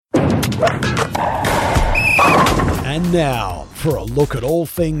And now, for a look at all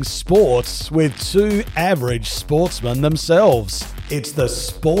things sports with two average sportsmen themselves. It's the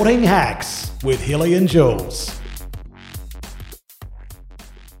Sporting Hacks with Hilly and Julz.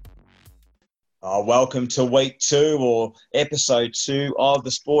 Welcome to week 2 or episode 2 of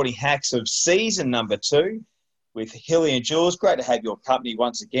the Sporting Hacks of season number 2 with Hilly and Julz. Great to have your company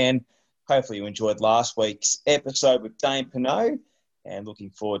once again. Hopefully you enjoyed last week's episode with Dane Pinot and looking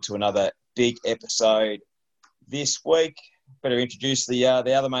forward to another big episode this week. Better introduce the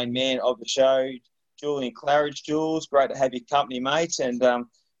other main man of the show, Julian Claridge. Jules, great to have your company, mate. And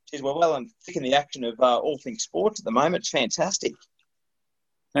geez, we're well and thick in the action of all things sports at the moment. It's fantastic.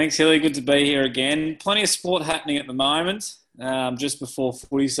 Thanks, Hilly. Good to be here again. Plenty of sport happening at the moment, just before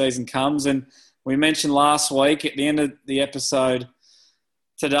footy season comes. And we mentioned last week at the end of the episode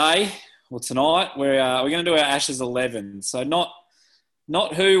today, or tonight, we're going to do our Ashes 11. So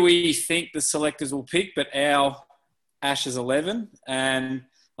not who we think the selectors will pick, but our Ashes 11. And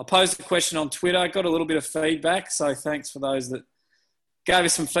I posed the question on Twitter. I got a little bit of feedback, so thanks for those that gave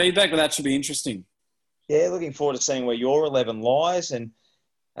us some feedback, but that should be interesting. Yeah, looking forward to seeing where your 11 lies and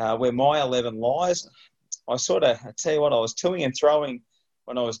where my 11 lies. I tell you what, I was toing and throwing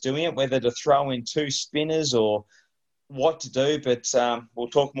when I was doing it, whether to throw in 2 spinners or what to do, but we'll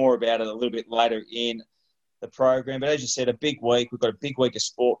talk more about it a little bit later in the program. But as you said, a big week. We've got a big week of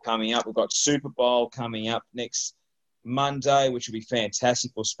sport coming up. We've got Super Bowl coming up next Monday, which will be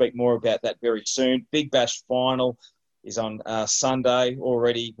fantastic. We'll speak more about that very soon. Big Bash final is on Sunday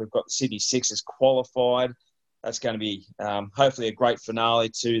already. We've got the Sydney Sixers qualified. That's going to be hopefully a great finale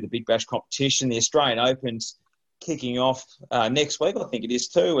to the Big Bash competition. The Australian Open's kicking off next week, I think it is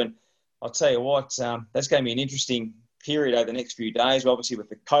too. And I'll tell you what, that's going to be an interesting period over the next few days. Obviously, with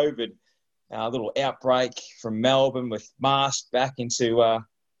the COVID little outbreak from Melbourne, with masks back into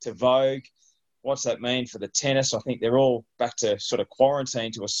to vogue. What's that mean for the tennis? I think they're all back to sort of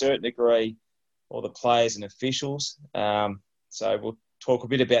quarantine to a certain degree, all the players and officials. So we'll talk a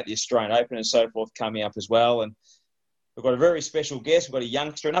bit about the Australian Open and so forth coming up as well. And we've got a very special guest. We've got a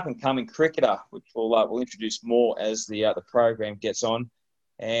youngster, an up-and-coming cricketer, which we'll introduce more as the program gets on.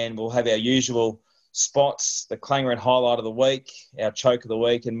 And we'll have our usual spots, the Clanger and highlight of the week, our choke of the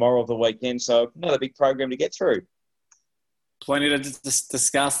week and moral of the weekend. So another big program to get through. Plenty to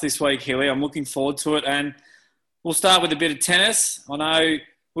discuss this week, Hilly. I'm looking forward to it. And we'll start with a bit of tennis. I know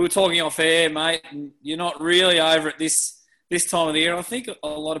we were talking off air, mate, and you're not really over at this time of the year. I think a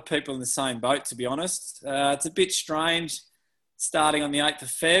lot of people in the same boat, to be honest. It's a bit strange starting on the 8th of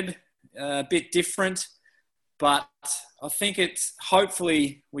Feb, a bit different. But I think it's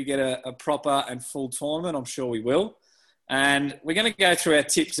hopefully we get a proper and full tournament. I'm sure we will. And we're going to go through our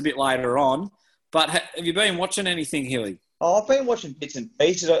tips a bit later on. But have you been watching anything, Hilly? Oh, I've been watching bits and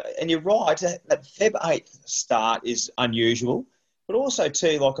pieces, and you're right, that Feb 8th start is unusual, but also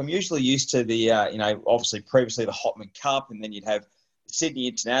too, like I'm usually used to the, obviously previously the Hopman Cup, and then you'd have Sydney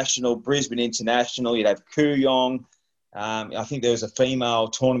International, Brisbane International, you'd have Kooyong. I think there was a female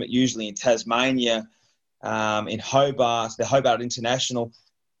tournament usually in Tasmania, in Hobart, the Hobart International,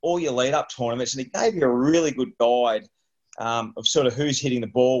 all your lead-up tournaments, and it gave you a really good guide of sort of who's hitting the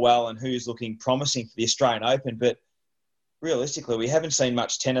ball well and who's looking promising for the Australian Open, but realistically, we haven't seen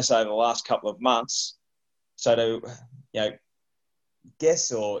much tennis over the last couple of months. So to,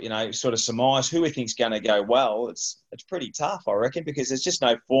 guess or, sort of surmise who we think's going to go well, it's pretty tough, I reckon, because there's just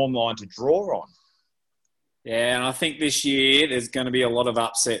no form line to draw on. Yeah, and I think this year there's going to be a lot of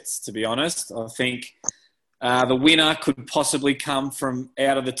upsets, to be honest. I think the winner could possibly come from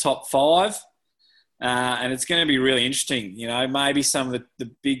out of the top 5. And it's going to be really interesting. Maybe some of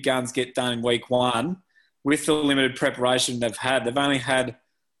the big guns get done in week 1. With the limited preparation they've had. They've only had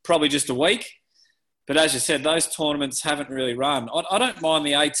probably just a week. But as you said, those tournaments haven't really run. I don't mind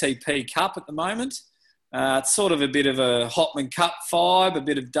the ATP Cup at the moment. It's sort of a bit of a Hopman Cup vibe, a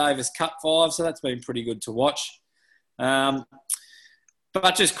bit of Davis Cup vibe, so that's been pretty good to watch.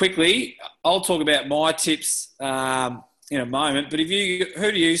 But just quickly, I'll talk about my tips in a moment. But who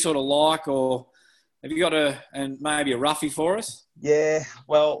do you sort of like, or have you got maybe a roughie for us? Yeah,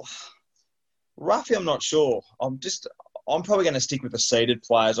 well, roughly, I'm not sure. I'm probably going to stick with the seeded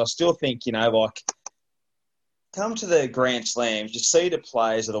players. I still think, come to the Grand Slams, your seeded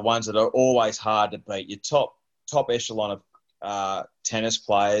players are the ones that are always hard to beat. Your top echelon of tennis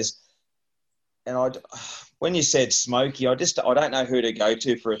players. And when you said Smokey, I don't know who to go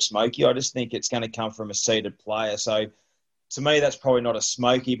to for a Smokey. I just think it's going to come from a seeded player. So to me, that's probably not a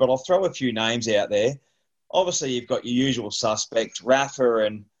Smokey, but I'll throw a few names out there. Obviously, you've got your usual suspects, Rafa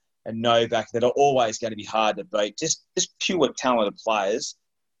and Novak, that are always going to be hard to beat. Just pure talented players.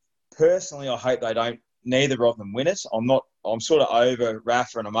 Personally, I hope they don't. Neither of them win it. I'm sort of over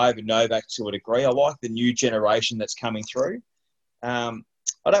Rafa and I'm over Novak to a degree. I like the new generation that's coming through. I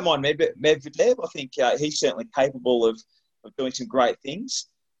don't mind Medvedev. I think he's certainly capable of doing some great things.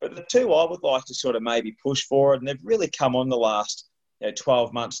 But the two I would like to sort of maybe push forward, and they've really come on the last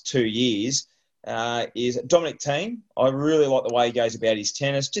 12 months, 2 years, is Dominic Thiem. I really like the way he goes about his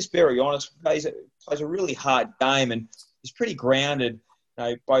tennis. Just very honest. Plays a really hard game and is pretty grounded,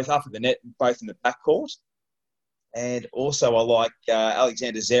 both up at the net and both in the backcourt. And also I like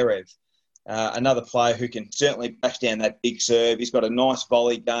Alexander Zverev, another player who can certainly bash down that big serve. He's got a nice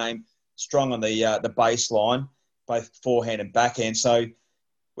volley game, strong on the baseline, both forehand and backhand. So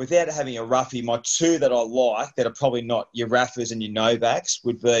without having a roughie, my two that I like that are probably not your Rafas and your Novaks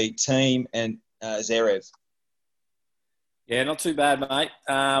would be Thiem and Zverev. Yeah, not too bad, mate.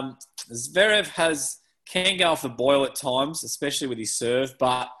 Zverev can go off the boil at times, especially with his serve,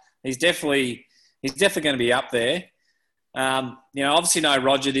 but he's definitely going to be up there. Obviously no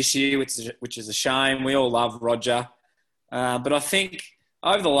Roger this year, which is a shame. We all love Roger. But I think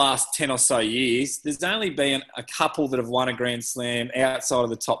over the last 10 or so years, there's only been a couple that have won a Grand Slam outside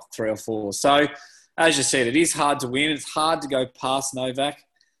of the top 3 or 4. So, as you said, it is hard to win. It's hard to go past Novak.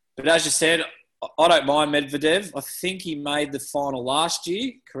 But as you said, I don't mind Medvedev. I think he made the final last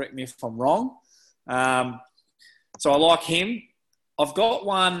year. Correct me if I'm wrong. So I like him. I've got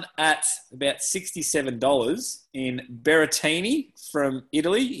one at about $67 in Berrettini from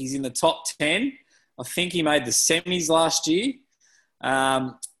Italy. He's in the top 10. I think he made the semis last year.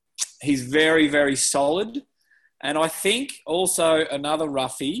 He's very, very solid. And I think also another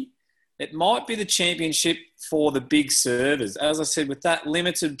roughie, it might be the championship for the big servers. As I said, with that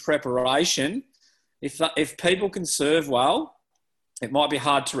limited preparation, if people can serve well, it might be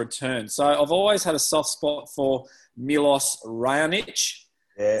hard to return. So I've always had a soft spot for Milos Raonic.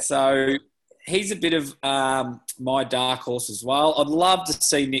 Yeah. So he's a bit of my dark horse as well. I'd love to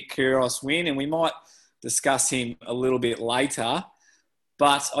see Nick Kyrgios win, and we might discuss him a little bit later.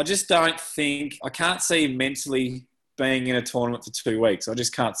 But I just don't think – I can't see him mentally being in a tournament for 2 weeks. I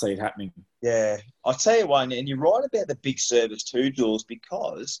just can't see it happening. Yeah. I'll tell you one, and you're right about the big servers too, Jules,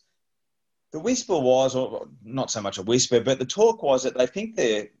 because the whisper was – or not so much a whisper, but the talk was that they think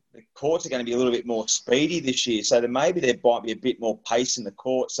the courts are going to be a little bit more speedy this year, so that maybe there might be a bit more pace in the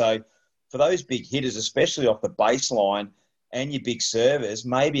court. So for those big hitters, especially off the baseline and your big servers,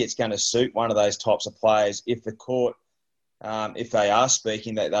 maybe it's going to suit one of those types of players if the court – if they are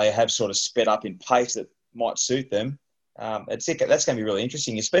speaking, that they have sort of sped up in pace that might suit them. That's going to be really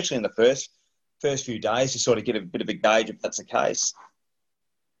interesting, especially in the first few days to sort of get a bit of a gauge if that's the case.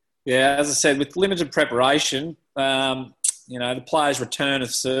 Yeah, as I said, with limited preparation, the player's return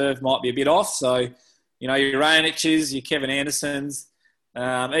of serve might be a bit off. So, your Raonic's, your Kevin Andersons,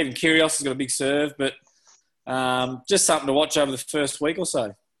 even Kyrgios has got a big serve, but just something to watch over the first week or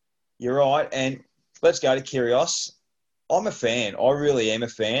so. You're right, and let's go to Kyrgios. I'm a fan. I really am a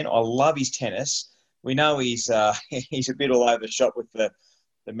fan. I love his tennis. We know he's a bit all over the shop with the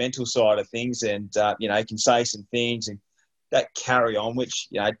mental side of things, and he can say some things and that carry on, which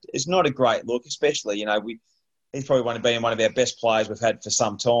is not a great look. Especially he's probably one of our best players we've had for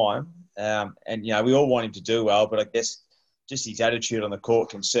some time, and we all want him to do well. But I guess just his attitude on the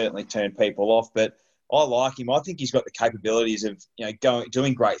court can certainly turn people off. But I like him. I think he's got the capabilities of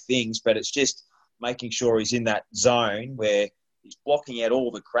doing great things, but it's just making sure he's in that zone where he's blocking out all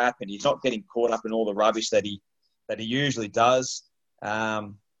the crap and he's not getting caught up in all the rubbish that he usually does.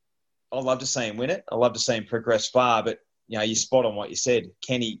 I'd love to see him win it. I'd love to see him progress far, but you're spot on what you said.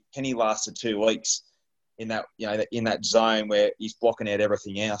 Can he last for 2 weeks in that in that zone where he's blocking out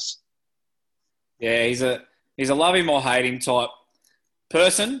everything else? Yeah, he's a love him or hate him type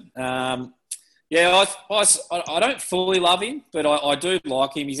person. Yeah, I don't fully love him, but I do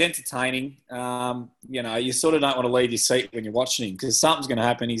like him. He's entertaining. You sort of don't want to leave your seat when you're watching him because something's going to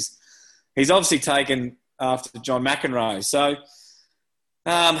happen. He's obviously taken after John McEnroe. So,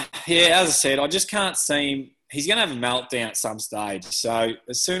 as I said, I just can't see him. He's going to have a meltdown at some stage. So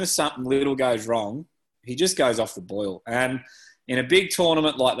as soon as something little goes wrong, he just goes off the boil. And in a big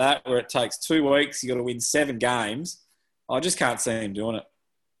tournament like that where it takes 2 weeks, you've got to win 7 games, I just can't see him doing it.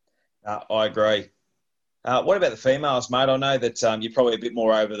 I agree. What about the females, mate? I know that you're probably a bit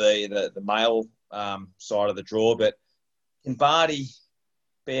more over the male side of the draw, but can Barty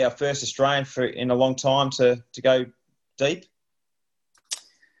be our first Australian in a long time to go deep?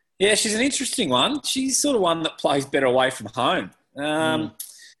 Yeah, she's an interesting one. She's sort of one that plays better away from home. Her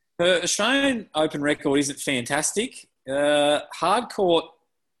Australian Open record isn't fantastic. Hard court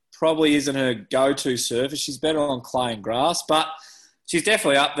probably isn't her go-to surface. She's better on clay and grass, but she's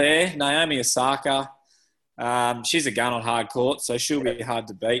definitely up there. Naomi Osaka. She's a gun on hard court, so she'll be hard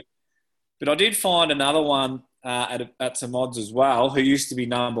to beat. But I did find another one at some odds as well, who used to be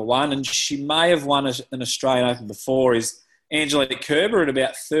number one, and she may have won an Australian Open before, is Angelique Kerber at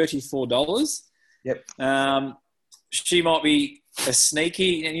about $34. Yep. She might be a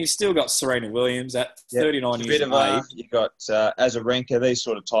sneaky, and you've still got Serena Williams at 39 years of age. You've got Azarenka, these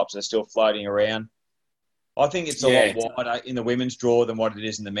sort of types are still floating around. I think it's a lot wider in the women's draw than what it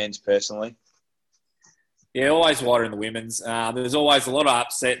is in the men's, personally. Yeah, always wider in the women's. There's always a lot of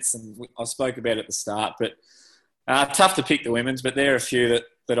upsets, and I spoke about it at the start, but tough to pick the women's, but there are a few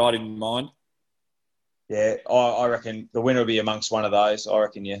that I didn't mind. Yeah, I reckon the winner will be amongst one of those. I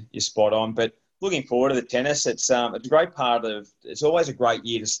reckon you're spot on. But looking forward to the tennis, it's a great part of. It's always a great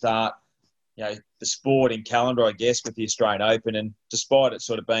year to start, the sporting calendar, I guess, with the Australian Open. And despite it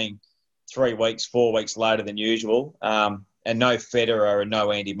sort of being 4 weeks later than usual, and no Federer and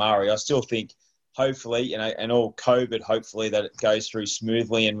no Andy Murray, I still think, hopefully, and all COVID, hopefully that it goes through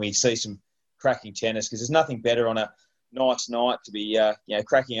smoothly and we see some cracking tennis, because there's nothing better on a nice night to be,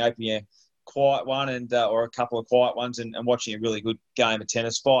 cracking open a quiet one or a couple of quiet ones and watching a really good game of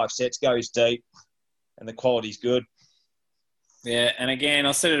tennis. 5 sets, goes deep, and the quality's good. Yeah, and again,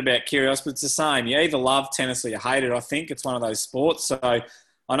 I said it about Kyrgios, but it's the same. You either love tennis or you hate it, I think. It's one of those sports. So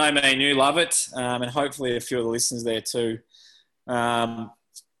I know me and you love it, and hopefully a few of the listeners there too.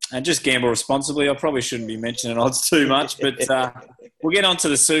 And just gamble responsibly. I probably shouldn't be mentioning odds too much, but we'll get on to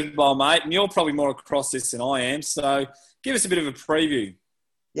the Super Bowl, mate. And you're probably more across this than I am. So give us a bit of a preview.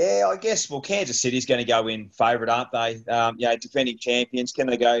 Yeah, I guess, Kansas City's going to go in favourite, aren't they? Defending champions. Can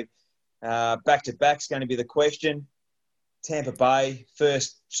they go back-to-back is going to be the question. Tampa Bay,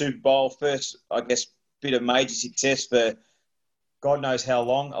 first Super Bowl, first, I guess, bit of major success for God knows how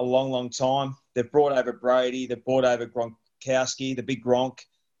long, a long, long time. They've brought over Brody. They've brought over Gronkowski, the big Gronk.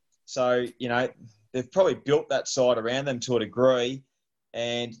 So, they've probably built that side around them to a degree.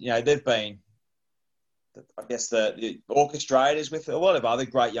 And, they've been, I guess, the orchestrators with a lot of other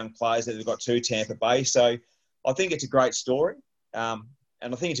great young players that they've got to Tampa Bay. So I think it's a great story. And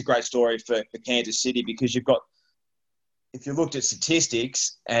I think it's a great story for Kansas City, because you've got, if you looked at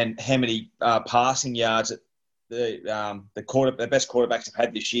statistics and how many passing yards the best quarterbacks have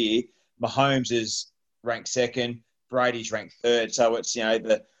had this year, Mahomes is ranked second, Brady's ranked third. So it's,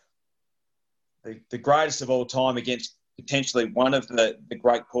 the greatest of all time against potentially one of the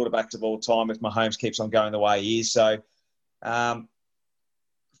great quarterbacks of all time if Mahomes keeps on going the way he is. So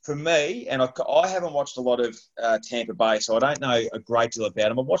for me, and I haven't watched a lot of Tampa Bay, so I don't know a great deal about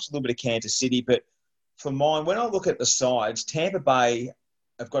them. I've watched a little bit of Kansas City, but for mine, when I look at the sides, Tampa Bay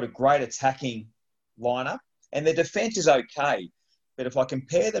have got a great attacking lineup, and their defence is okay. But if I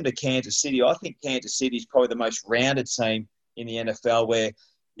compare them to Kansas City, I think Kansas City is probably the most rounded team in the NFL, where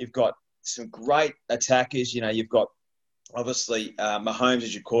you've got some great attackers. You've got obviously Mahomes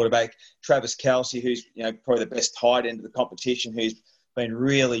as your quarterback, Travis Kelce, who's probably the best tight end of the competition, who's been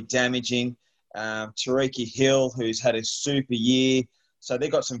really damaging, Tyreek Hill, who's had a super year. So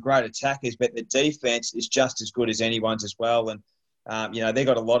they've got some great attackers, but the defense is just as good as anyone's as well. And they've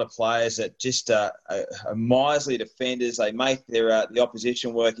got a lot of players that just are miserly defenders. They make the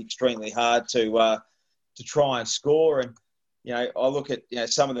opposition work extremely hard to try and score. And I look at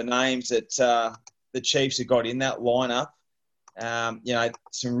some of the names that the Chiefs have got in that lineup.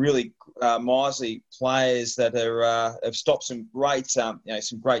 Some really miserly players that have stopped some great teams.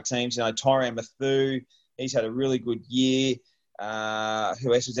 Tyrann Mathieu, he's had a really good year. Who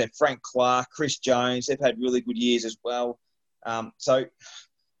else was there? Frank Clark, Chris Jones. They've had really good years as well. So,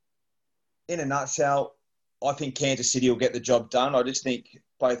 in a nutshell, I think Kansas City will get the job done. I just think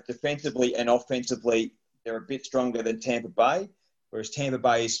both defensively and offensively, they're a bit stronger than Tampa Bay, whereas Tampa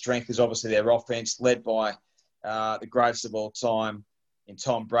Bay's strength is obviously their offense, led by the greatest of all time in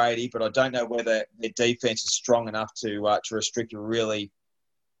Tom Brady. But I don't know whether their defense is strong enough to restrict a really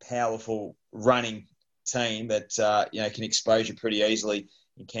powerful running team that can expose you pretty easily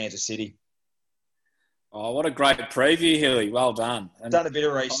in Kansas City. Oh, what a great preview, Hilly. Well done. And done a bit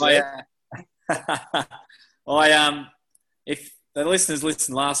of research. If the listeners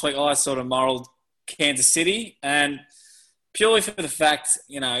listened last week, I sort of moralled Kansas City, and purely for the fact,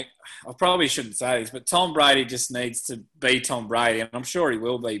 I probably shouldn't say this, but Tom Brady just needs to be Tom Brady, and I'm sure he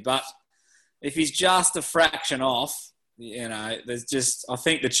will be. But if he's just a fraction off, I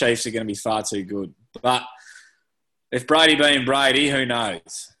think the Chiefs are going to be far too good. But if Brady being Brady, who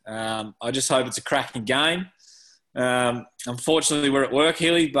knows? I just hope it's a cracking game. Unfortunately, we're at work,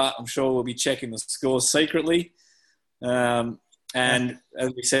 Hilly, but I'm sure we'll be checking the scores secretly. And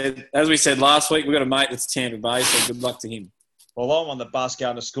as we said last week, we've got a mate that's Tampa Bay, so good luck to him. Well, I'm on the bus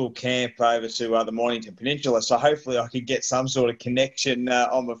going to school camp over to the Mornington Peninsula, so hopefully I can get some sort of connection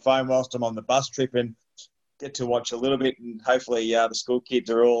on my phone whilst I'm on the bus trip and get to watch a little bit. And hopefully the school kids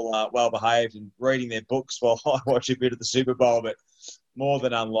are all well behaved and reading their books while I watch a bit of the Super Bowl, but more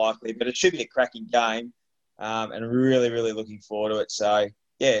than unlikely. But it should be a cracking game, and I'm really, really looking forward to it. So,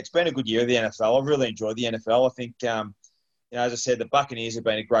 yeah, it's been a good year of the NFL. I've really enjoyed the NFL. I think, as I said, the Buccaneers have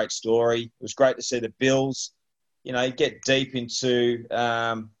been a great story. It was great to see the Bills, get deep into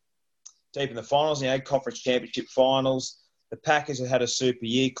deep in the finals, conference championship finals. The Packers have had a super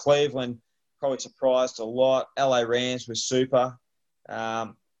year. Cleveland probably surprised a lot. LA Rams was super.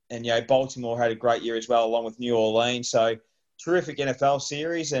 And Baltimore had a great year as well, along with New Orleans. So terrific NFL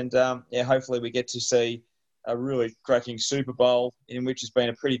series. And, hopefully we get to see a really cracking Super Bowl, in which has been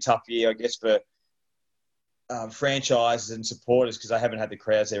a pretty tough year, I guess, for franchises and supporters because they haven't had the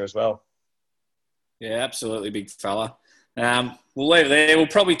crowds there as well. Yeah, absolutely, big fella. We'll leave it there. We'll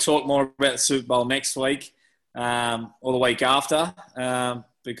probably talk more about the Super Bowl next week or the week after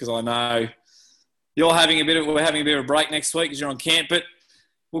because I know we're having a bit of a break next week because you're on camp. But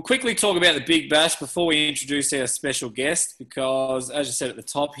we'll quickly talk about the Big Bash before we introduce our special guest because, as you said at the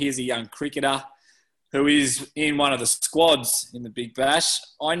top, here's a young cricketer who is in one of the squads in the Big Bash.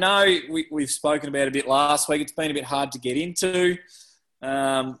 I know we've spoken about it a bit last week. It's been a bit hard to get into.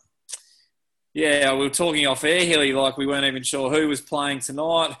 We were talking off air, Hilly, like we weren't even sure who was playing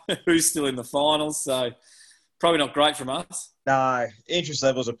tonight, who's still in the finals. So probably not great from us. No, interest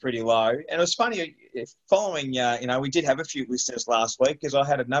levels are pretty low. And it was funny, following, we did have a few listeners last week because I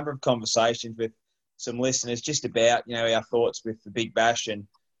had a number of conversations with some listeners just about, our thoughts with the Big Bash and,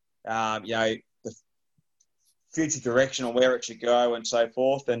 the future direction on where it should go and so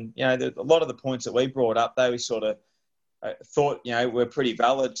forth. And, a lot of the points that we brought up, they sort of thought, were pretty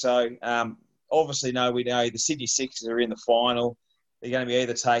valid. So, obviously, we know the Sydney Sixers are in the final. They're going to be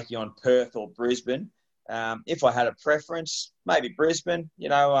either taking on Perth or Brisbane. If I had a preference, maybe Brisbane.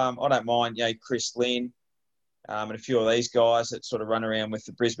 I don't mind, Chris Lynn and a few of these guys that sort of run around with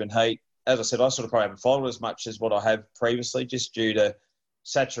the Brisbane Heat. As I said, I sort of probably haven't followed as much as what I have previously just due to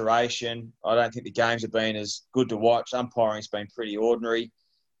saturation. I don't think the games have been as good to watch. Umpiring's been pretty ordinary.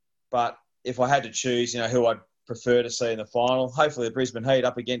 But if I had to choose, who I'd prefer to see in the final, hopefully the Brisbane Heat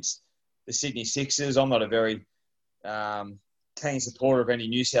up against the Sydney Sixers. I'm not a very keen supporter of any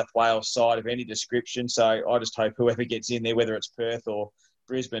New South Wales side of any description, so I just hope whoever gets in there, whether it's Perth or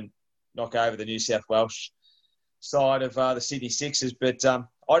Brisbane, knock over the New South Wales side of the Sydney Sixers. But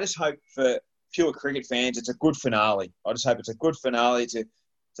I just hope for pure cricket fans, it's a good finale. I just hope it's a good finale. It's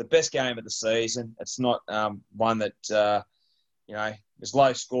the best game of the season. It's not one that, is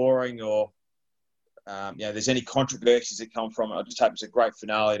low scoring or, there's any controversies that come from it. I just hope it's a great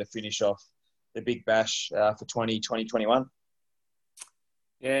finale to finish off the Big Bash for 2021.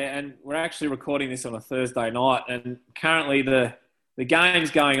 Yeah, and we're actually recording this on a Thursday night, and currently the game's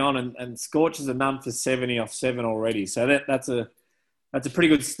going on, and Scorchers are none for 70 off 7 already. So that's a pretty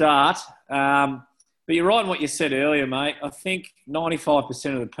good start. But you're right in what you said earlier, mate. I think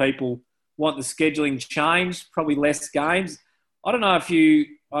 95% of the people want the scheduling changed, probably less games. I don't know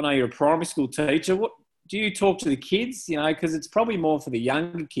I know you're a primary school teacher. What do you talk to the kids? Because it's probably more for the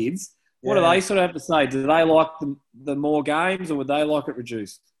younger kids. What do they sort of have to say? Do they like the more games, or would they like it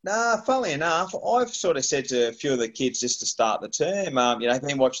reduced? Nah, funnily enough, I've sort of said to a few of the kids just to start the term, they've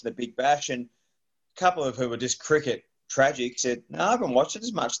been watching the Big Bash, and a couple of who were just cricket tragic said, no, I haven't watched it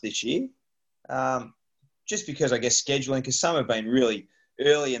as much this year. Just because, I guess, scheduling, because some have been really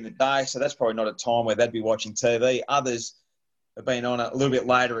early in the day, so that's probably not a time where they'd be watching TV. Others have been on a little bit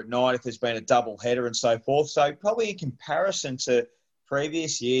later at night if there's been a double header and so forth. So probably in comparison to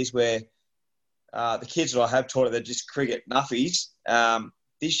previous years where the kids that I have taught, they're just cricket nuffies.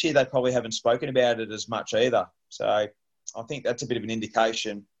 This year they probably haven't spoken about it as much either. So I think that's a bit of an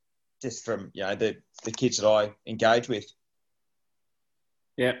indication just from, the kids that I engage with.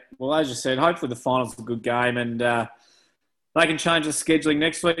 Yeah, well, as you said, hopefully the final's a good game and they can change the scheduling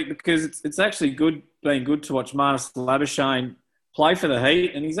next week because it's actually been good to watch Marnus Labuschagne play for the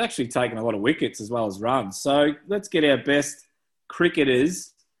Heat, and he's actually taken a lot of wickets as well as runs. So let's get our best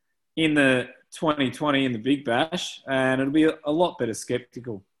cricketers in the 2020 in the Big Bash, and it'll be a lot better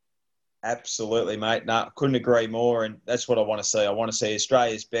spectacle. Absolutely, mate. No, couldn't agree more, and that's what I want to see. I want to see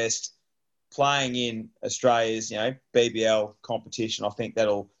Australia's best playing in Australia's, BBL competition. I think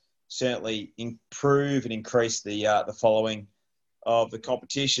that'll certainly improve and increase the following of the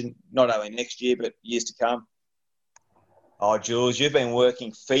competition, not only next year but years to come. Oh, Jules, you've been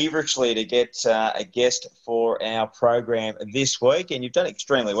working feverishly to get a guest for our program this week, and you've done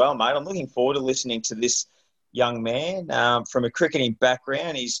extremely well, mate. I'm looking forward to listening to this young man from a cricketing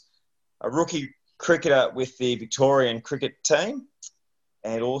background. He's a rookie cricketer with the Victorian cricket team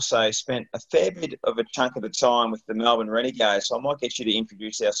and also spent a fair bit of a chunk of the time with the Melbourne Renegades. So I might get you to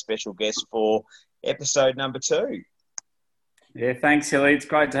introduce our special guest for episode number 2. Yeah, thanks, Hilly. It's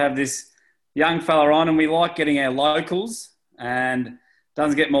great to have this young fella on, and we like getting our locals, and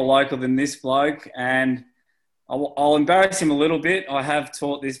doesn't get more local than this bloke. And I'll embarrass him a little bit. I have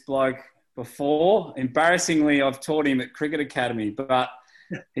taught this bloke before. Embarrassingly, I've taught him at Cricket Academy, but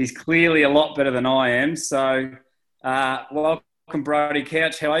he's clearly a lot better than I am. So welcome, Brody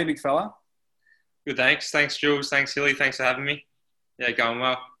Couch. How are you, big fella? Good, thanks. Thanks, Jules. Thanks, Hilly. Thanks for having me. Yeah, going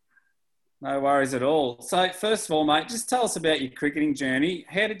well. No worries at all. So first of all, mate, just tell us about your cricketing journey.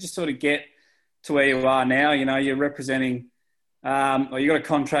 How did you sort of get to where you are now? You know, you're representing, or you got a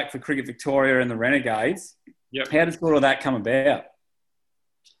contract for Cricket Victoria and the Renegades. Yep. How did all of that come about?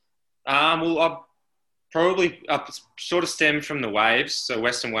 Well, I sort of stemmed from the Waves, so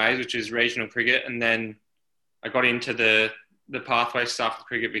Western Waves, which is regional cricket, and then I got into the pathway stuff with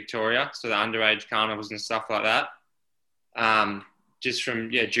Cricket Victoria, so the underage carnivals and stuff like that. Just from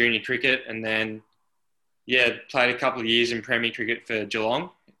junior cricket, and then played a couple of years in Premier Cricket for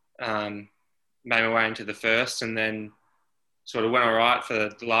Geelong. Made my way into the first, and then sort of went all right for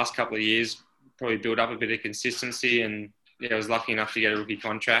the last couple of years. Probably built up a bit of consistency, and I was lucky enough to get a rookie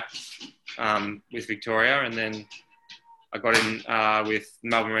contract with Victoria, and then I got in with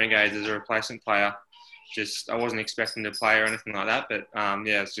Melbourne Renegades as a replacement player. I wasn't expecting to play or anything like that, but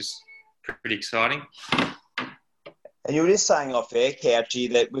it's just pretty exciting. And you were just saying off air,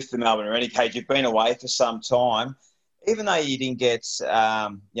 Couchy, that with the Melbourne Renegades, you've been away for some time. Even though you didn't get,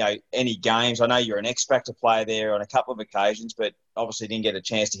 any games, I know you're an X-Factor player there on a couple of occasions, but obviously didn't get a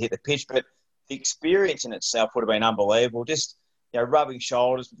chance to hit the pitch. But the experience in itself would have been unbelievable. Just, rubbing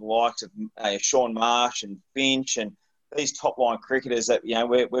shoulders with the likes of Sean Marsh and Finch and these top-line cricketers that,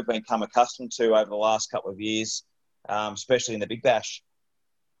 we've become accustomed to over the last couple of years, especially in the Big Bash.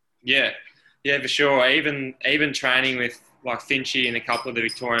 Yeah, for sure. Even training with like Finchy and a couple of the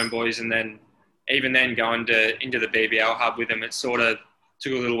Victorian boys, and then even then going into the BBL hub with them, it sort of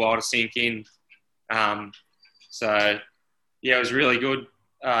took a little while to sink in. It was really good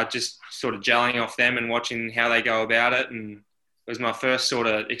just sort of gelling off them and watching how they go about it. And it was my first sort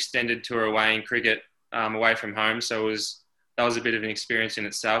of extended tour away in cricket, away from home. So that was a bit of an experience in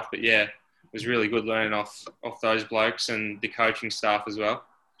itself. But it was really good learning off those blokes and the coaching staff as well.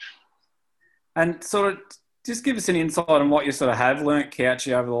 And sort of just give us an insight on what you sort of have learnt,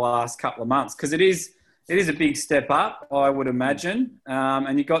 Couchy, over the last couple of months, because it is a big step up, I would imagine.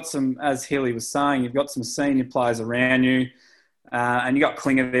 And you've got some, as Hilly was saying, you've got some senior players around you, and you got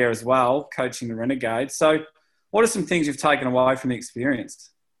Clanger there as well, coaching the Renegades. So what are some things you've taken away from the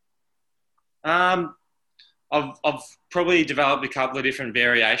experience? I've probably developed a couple of different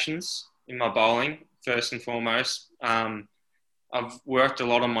variations in my bowling, first and foremost. I've worked a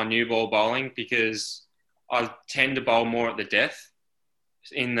lot on my new ball bowling because I tend to bowl more at the death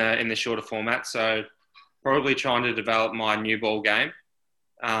in the shorter format. So probably trying to develop my new ball game.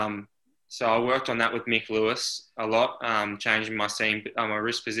 So I worked on that with Mick Lewis a lot, changing my seam, my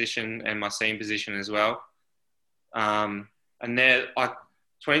wrist position and my seam position as well. And there,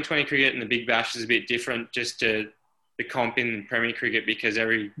 2020 cricket and the Big Bash is a bit different just to the comp in Premier Cricket because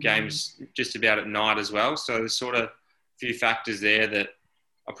every game's just about at night as well. So there's sort of few factors there that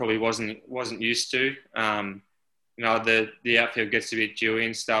I probably wasn't used to. The outfield gets a bit dewy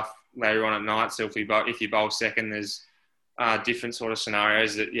and stuff later on at night. So if you bowl second, there's different sort of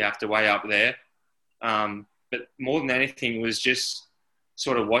scenarios that you have to weigh up there. But more than anything was just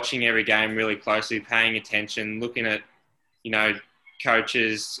sort of watching every game really closely, paying attention, looking at,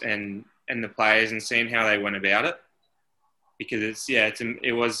 coaches and the players and seeing how they went about it. Because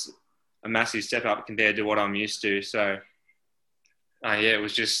it was a massive step up compared to what I'm used to. So, it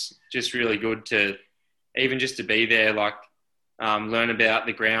was just really good to even just to be there, learn about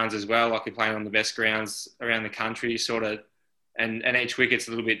the grounds as well. Like we're playing on the best grounds around the country, sort of, and each wicket's a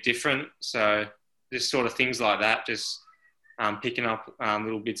little bit different. So just sort of things like that, just picking up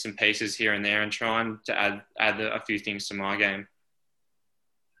little bits and pieces here and there and trying to add a few things to my game.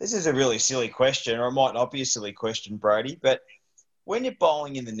 This is a really silly question, or it might not be a silly question, Brody, but when you're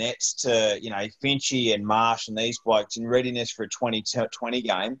bowling in the nets to, Finchy and Marsh and these blokes in readiness for a 2020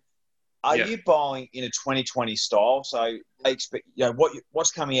 game, are you bowling in a 2020 style? So they expect,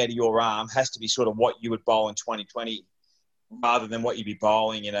 what's coming out of your arm has to be sort of what you would bowl in 2020 rather than what you'd be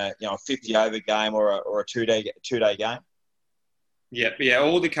bowling in a 50 over game or a two-day game? Yeah.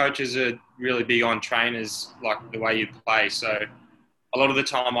 All the coaches are really big on trainers, like the way you play. So a lot of the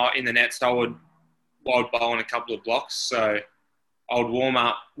time in the nets, I would wild bowl and a couple of blocks. So I would warm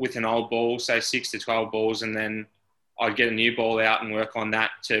up with an old ball, say 6 to 12 balls, and then I'd get a new ball out and work on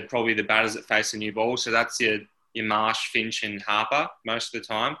that to probably the batters that face a new ball. So that's your Marsh, Finch and Harper most of the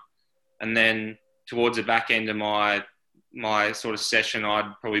time. And then towards the back end of my sort of session,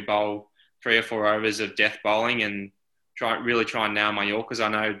 I'd probably bowl 3 or 4 overs of death bowling and try and nail my Yorkers. I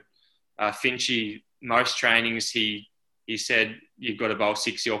know Finchy, most trainings, he said you've got to bowl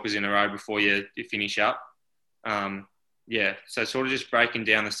 6 Yorkers in a row before you finish up. So sort of just breaking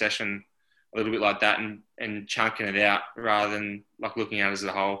down the session a little bit like that and chunking it out rather than like looking at it as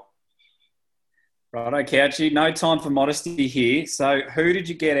a whole. Righto, Couchy. No time for modesty here. So who did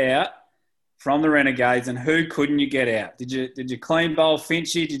you get out from the Renegades and who couldn't you get out? Did you clean bowl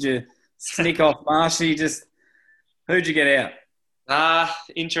Finchy? Did you sneak off Marshy? Who'd you get out?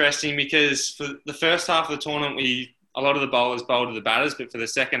 Interesting, because for the first half of the tournament, a lot of the bowlers bowled to the batters, but for the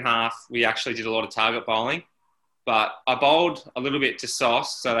second half, we actually did a lot of target bowling. But I bowled a little bit to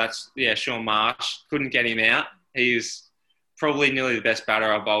Sauce, so that's, Sean Marsh. Couldn't get him out. He's probably nearly the best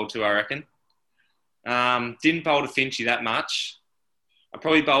batter I bowled to, I reckon. Didn't bowl to Finchy that much. I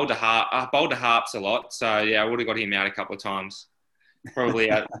probably bowled to Harps a lot, so I would have got him out a couple of times.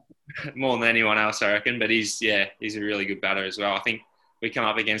 Probably more than anyone else, I reckon. But he's a really good batter as well. I think we come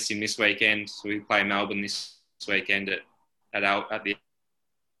up against him this weekend. So we play Melbourne this weekend at the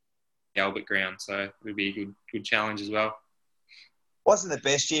Albert ground, so it'll be a good challenge as well. Wasn't the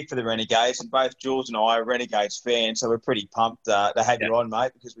best year for the Renegades, and both Jules and I are Renegades fans, so we're pretty pumped to have you on,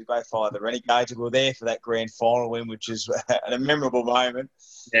 mate, because we both follow the Renegades. We were there for that grand final win, which is a memorable moment.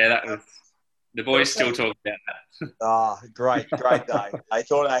 Yeah, that was. The boys still talk about that. Great day. They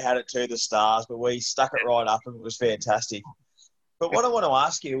thought they had it to the stars, but we stuck it right up, and it was fantastic. But what I want to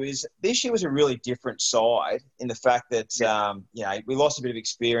ask you is, this year was a really different side in the fact that, we lost a bit of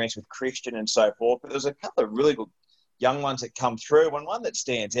experience with Christian and so forth, but there was a couple of really good young ones that come through. And one that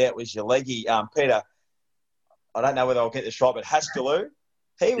stands out was your leggy, Peter. I don't know whether I'll get this right, but Haskelloo.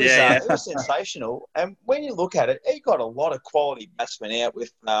 He was sensational. And when you look at it, he got a lot of quality batsmen out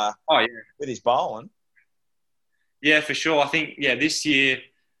with his bowling. Yeah, for sure. I think, this year,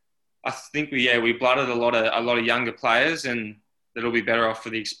 I think we blooded a lot of younger players, and that'll be better off for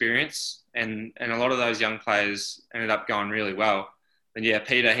the experience. And a lot of those young players ended up going really well. And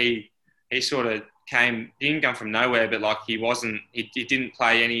Peter, he sort of didn't come from nowhere, but like he didn't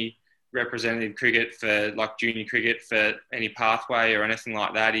play any representative cricket for like junior cricket for any pathway or anything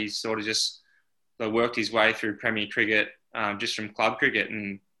like that. He sort of just worked his way through Premier cricket, just from club cricket.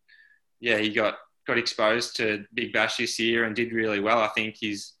 And he got exposed to Big Bash this year and did really well. I think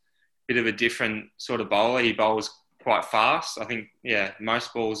he's a bit of a different sort of bowler. He bowls quite fast. I think,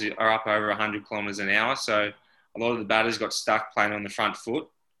 most balls are up over 100 kilometres an hour. So a lot of the batters got stuck playing on the front foot,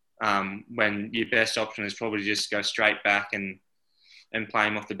 when your best option is probably just go straight back and play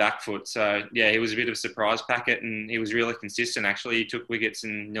him off the back foot. So, he was a bit of a surprise packet, and he was really consistent, actually. He took wickets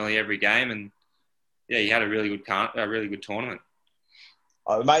in nearly every game, and, he had a really good tournament.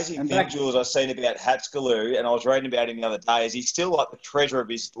 Amazing thing, Jules, I've seen about Haskelloo, and I was reading about him the other day, is he's still like the treasurer of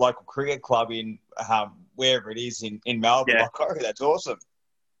his local cricket club in wherever it is in Melbourne. Yeah. Like, that's awesome.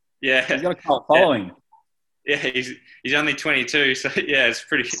 Yeah. He's got a cult following. Yeah, he's only 22, so it's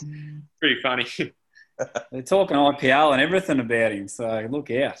pretty funny. They're talking IPL and everything about him, so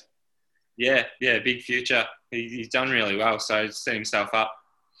look out. Yeah, big future. He's done really well, so he's set himself up.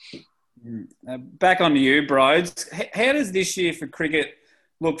 Back on to you, Broads. How does this year for cricket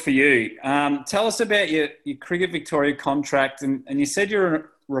look for you? Tell us about your Cricket Victoria contract, and you said you're a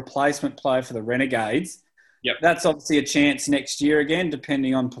replacement player for the Renegades. Yep. That's obviously a chance next year again,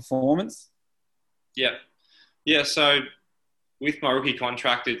 depending on performance. Yep. Yeah, so with my rookie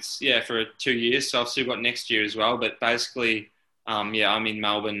contract, it's, for 2 years, so I've still got next year as well. But basically, I'm in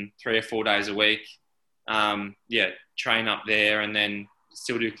Melbourne 3 or 4 days a week. Train up there and then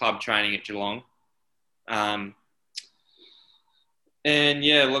still do club training at Geelong. I've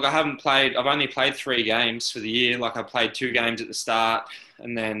only played 3 games for the year. Like, I played 2 games at the start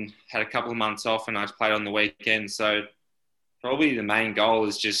and then had a couple of months off, and I played on the weekend. So probably the main goal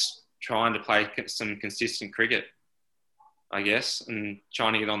is just trying to play some consistent cricket, I guess, and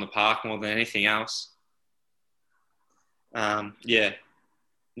trying to get on the park more than anything else. The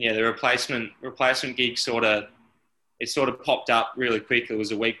replacement gig sort of popped up really quick. It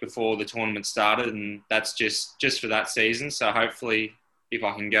was a week before the tournament started, and that's just for that season. So hopefully, if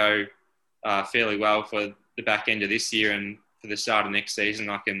I can go fairly well for the back end of this year and for the start of next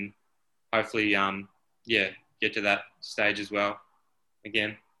season, I can hopefully get to that stage as well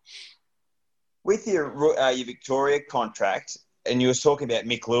again. With your Victoria contract, and you was talking about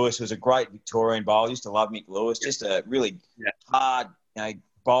Mick Lewis, who was a great Victorian bowler. I used to love Mick Lewis, just a really hard,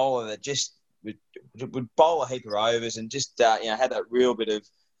 bowler that just would bowl a heap of overs and just had that real bit of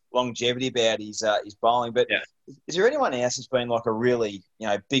longevity about his bowling. But is there anyone else that's been like a really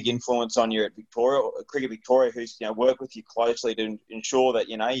big influence on you at Victoria, Cricket Victoria, who's worked with you closely to ensure that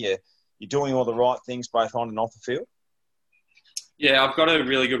you're doing all the right things both on and off the field? Yeah, I've got a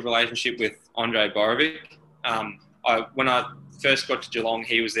really good relationship with Andre Borovic. When I first got to Geelong,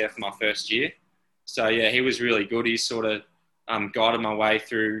 he was there for my first year. So, he was really good. He sort of guided my way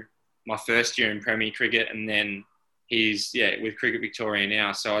through my first year in Premier Cricket, and then he's, with Cricket Victoria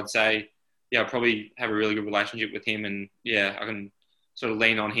now. So I'd say, I probably have a really good relationship with him, and, I can sort of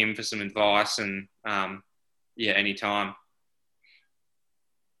lean on him for some advice and, anytime.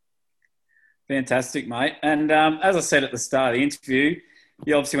 Fantastic, mate. And as I said at the start of the interview,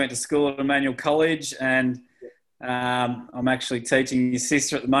 you obviously went to school at Emmanuel College, and I'm actually teaching your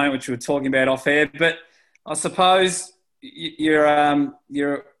sister at the moment, which we were talking about off air. But I suppose you're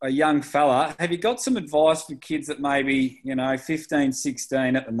a young fella. Have you got some advice for kids that maybe 15,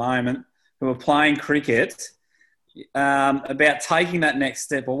 16 at the moment who are playing cricket about taking that next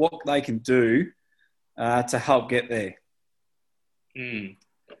step, or what they can do to help get there?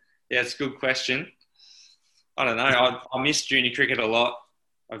 Yeah, it's a good question. I don't know. I miss junior cricket a lot.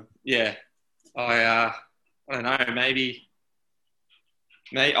 I don't know. Maybe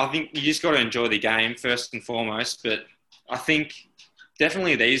I think you just got to enjoy the game first and foremost. But I think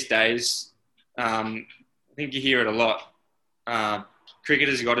definitely these days, I think you hear it a lot. Cricket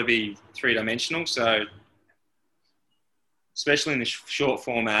has got to be three-dimensional. So especially in the short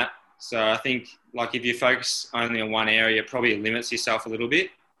format. So I think like if you focus only on one area, it probably limits yourself a little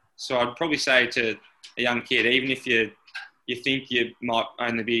bit. So I'd probably say to a young kid, even if you think you might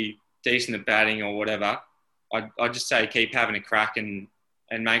only be decent at batting or whatever, I'd just say keep having a crack and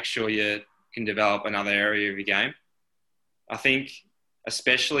make sure you can develop another area of your game. I think,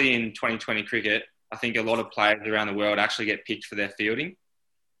 especially in 2020 cricket, I think a lot of players around the world actually get picked for their fielding.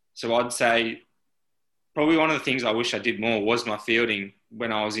 So I'd say probably one of the things I wish I did more was my fielding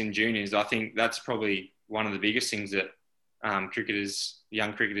when I was in juniors. I think that's probably one of the biggest things that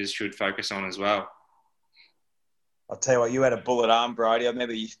young cricketers should focus on as well. I'll tell you what, you had a bullet arm, Brody. I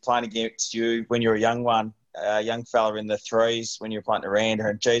remember you playing against you when you were a young fella in the threes when you were playing around her.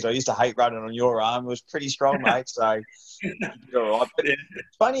 And geez, I used to hate running on your arm. It was pretty strong, mate. So you're all right.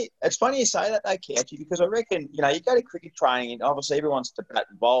 But it's funny you say that though, Couchy, because I reckon, you go to cricket training and obviously everyone's to bat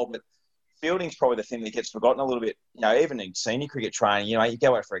and bowl, but fielding's probably the thing that gets forgotten a little bit. Even in senior cricket training, you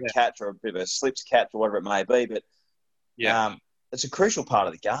go out for a catch or a bit of a slips catch or whatever it may be, but it's a crucial part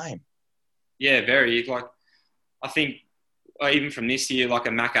of the game. Yeah, very. I think even from this year, like a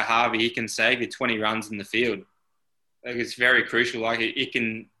Macca Harvey, he can save you 20 runs in the field. It's very crucial. It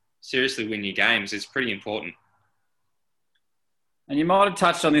can seriously win your games. It's pretty important. And you might have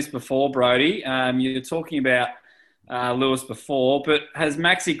touched on this before, Brody. You were talking about Lewis before, but has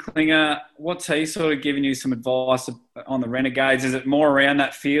Maxi Clanger, what's he sort of given you some advice on the Renegades? Is it more around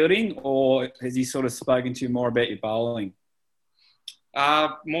that fielding, or has he sort of spoken to you more about your bowling?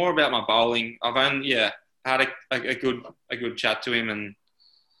 More about my bowling. I've only had a good chat to him,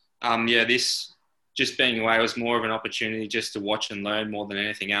 and this just being away was more of an opportunity just to watch and learn more than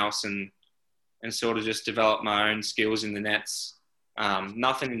anything else, and sort of just develop my own skills in the nets.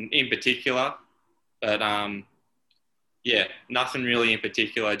 Nothing in particular, but nothing really in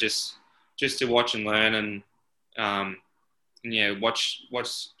particular. Just to watch and learn, and watch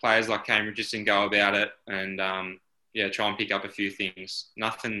players like Cambridge just and go about it, and try and pick up a few things.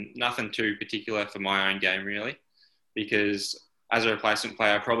 Nothing too particular for my own game, really, because as a replacement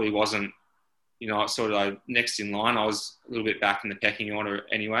player, I probably wasn't, sort of next in line. I was a little bit back in the pecking order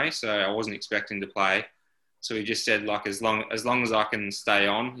anyway, so I wasn't expecting to play. So he just said, as long as I can stay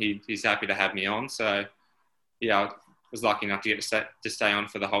on, he's happy to have me on. So, I was lucky enough to get to stay on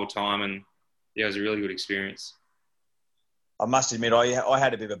for the whole time, and it was a really good experience. I must admit, I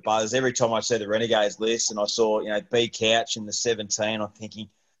had a bit of a buzz every time I see the Renegades list and I saw, B Couch in the 17. I'm thinking,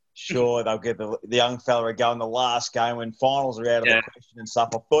 sure, they'll give the young fella a go in the last game when finals are out of the question and stuff.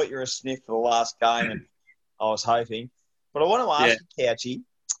 I thought you were a sniff for the last game, and I was hoping. But I want to ask you, Couchy,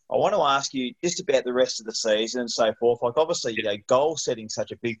 I want to ask you just about the rest of the season and so forth. Like, obviously, goal setting's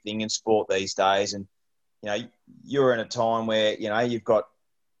such a big thing in sport these days, and you're in a time where you've got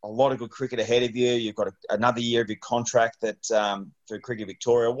a lot of good cricket ahead of you. You've got another year of your contract that for Cricket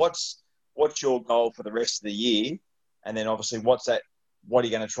Victoria. What's your goal for the rest of the year? And then obviously what are you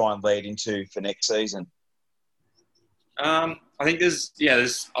going to try and lead into for next season? I think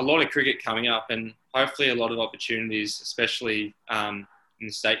there's a lot of cricket coming up, and hopefully a lot of opportunities, especially in the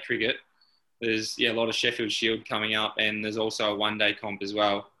state cricket. There's a lot of Sheffield Shield coming up, and there's also a one-day comp as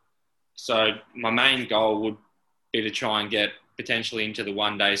well. So my main goal would be to try and get potentially into the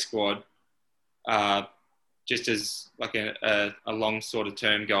one-day squad, just as like a long sort of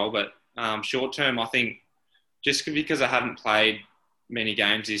term goal. But short term, I think just because I haven't played many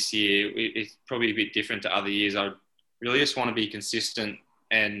games this year, it's probably a bit different to other years. I really just want to be consistent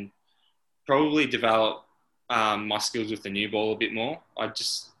and probably develop my skills with the new ball a bit more.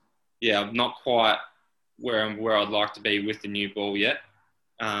 I'm not quite where I'd like to be with the new ball yet.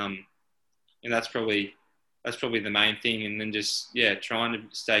 And that's probably the main thing. And then just, trying to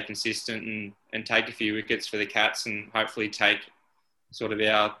stay consistent and take a few wickets for the Cats and hopefully take sort of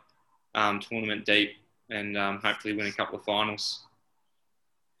our tournament deep and hopefully win a couple of finals.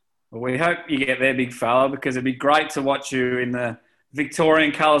 Well, we hope you get there, big fella, because it'd be great to watch you in the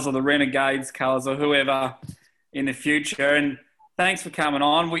Victorian colours or the Renegades colours or whoever in the future. And thanks for coming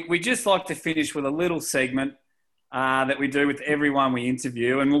on. We just like to finish with a little segment that we do with everyone we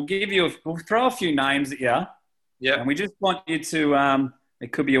interview, and we'll throw a few names at you. Yeah. And we just want you to,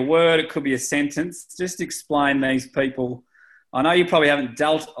 it could be a word, it could be a sentence, just explain these people. I know you probably haven't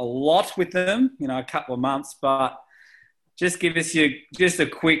dealt a lot with them, a couple of months, but just give us just a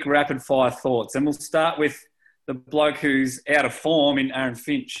quick rapid fire thoughts. And we'll start with the bloke who's out of form in Aaron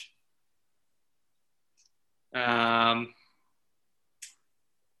Finch.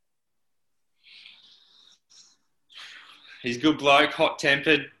 He's a good bloke,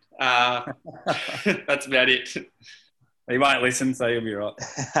 hot-tempered. That's about it. He won't listen, so he'll be right.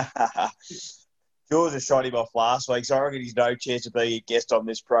 Jules has shot him off last week, so I reckon he's no chance of being a guest on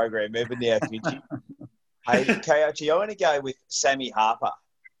this program ever now, Finchy. Hey, Couch, I want to go with Sammy Harper.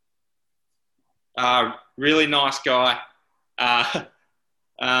 Really nice guy.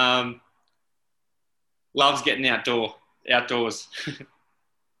 Loves getting outdoors.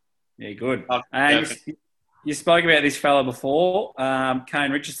 Yeah, good. And you spoke about this fella before,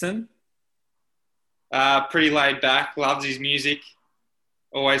 Kane Richardson. Pretty laid back. Loves his music.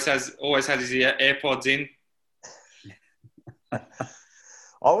 Always has his AirPods in. I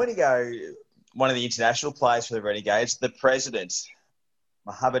want to go one of the international players for the Renegades, the president,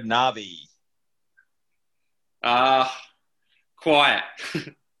 Mohammad Nabi. Quiet.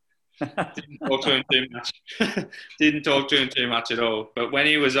 Didn't talk to him too much. Didn't talk to him too much at all. But when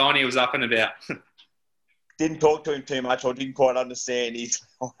he was on, he was up and about. Didn't talk to him too much, or didn't quite understand his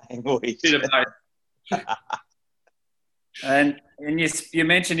language. Bit of both. And you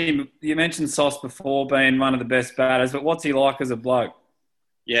mentioned him. You mentioned Sauce before being one of the best batters, but what's he like as a bloke?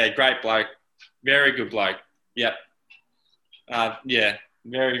 Yeah, great bloke. Very good bloke. Yep. Very,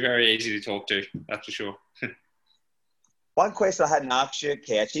 very easy to talk to. That's for sure. One question I hadn't asked you,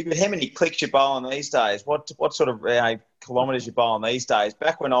 Couchy, but how many clicks you bowling these days? What sort of kilometres you bowling these days?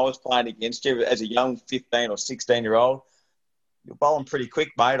 Back when I was playing against you as a young 15 or 16-year-old, you're bowling pretty quick,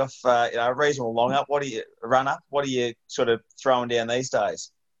 mate, off a reasonable long up. What are you sort of throwing down these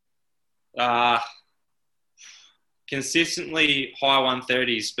days? Consistently high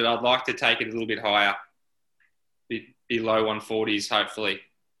 130s, but I'd like to take it a little bit higher. Be low 140s, hopefully.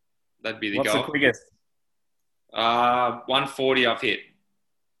 That'd be the goal. What's the quickest? 140 I've hit.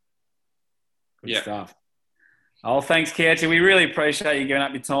 Good stuff. Oh, thanks, Couchy. We really appreciate you giving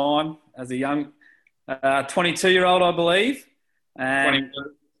up your time as a young 22-year-old, I believe.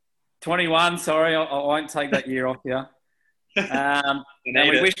 21, sorry. I won't take that year off you. And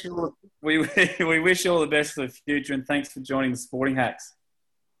we wish you all the best for the future, and thanks for joining the Sporting Hacks.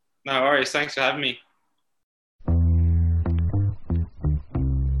 No worries. Thanks for having me.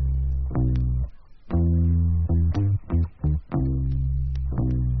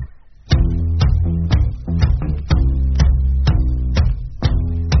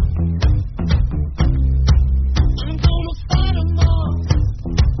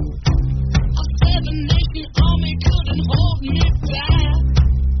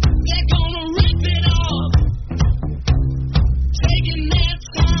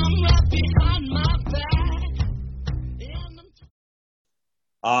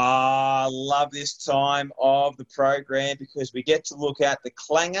 I love this time of the program because we get to look at the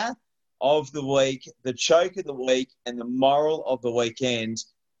clanger of the week, the choke of the week, and the moral of the weekend.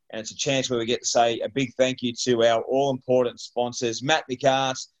 And it's a chance where we get to say a big thank you to our all-important sponsors, Matt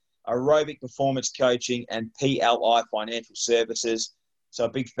McCart, Aerobic Performance Coaching, and PLI Financial Services. So a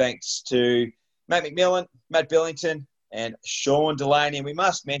big thanks to Matt McMillan, Matt Billington, and Sean Delaney. And we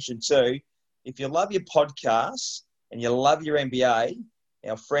must mention too, if you love your podcasts and you love your NBA,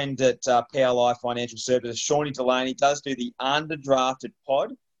 our friend at PLI Financial Services, Shawnee Delaney, does do the Underdrafted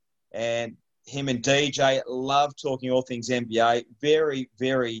pod. And him and DJ love talking all things NBA. Very,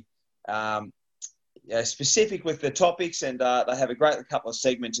 very specific with the topics, and they have a great couple of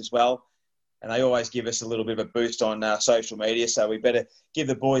segments as well. And they always give us a little bit of a boost on social media. So we better give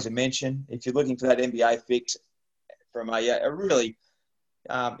the boys a mention. If you're looking for that NBA fix from a really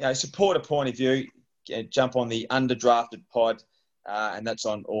supporter point of view, jump on the Underdrafted Pod, and that's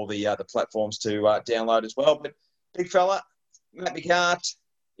on all the platforms to download as well. But big fella, Matt McCart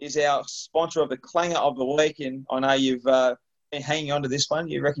is our sponsor of the Clanger of the Week, and I know you've been hanging on to this one.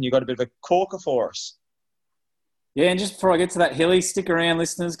 You reckon you've got a bit of a corker for us? Yeah, and just before I get to that, Hilly, stick around,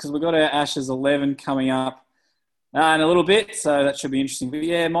 listeners, because we've got our Ashes 11 coming up in a little bit, so that should be interesting. But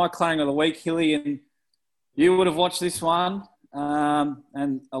yeah, my Clanger of the Week, Hilly, and you would have watched this one,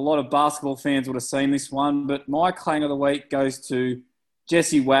 and a lot of basketball fans would have seen this one, but my Clanger of the Week goes to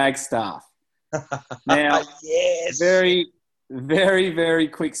Jesse Wagstaff. Now, yes. Very, very, very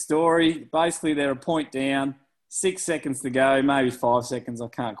quick story. Basically, they're a point down, 6 seconds to go, maybe 5 seconds, I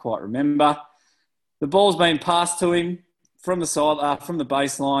can't quite remember. The ball's been passed to him from the side, from the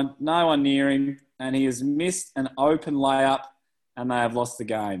baseline, no one near him, and he has missed an open layup, and they have lost the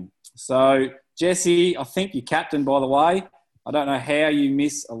game. So, Jesse, I think you're captain, by the way. I don't know how you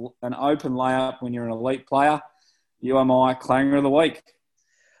miss an open layup when you're an elite player. You are my Clanger of the Week.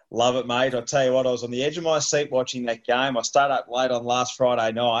 Love it, mate. I'll tell you what, I was on the edge of my seat watching that game. I started up late on last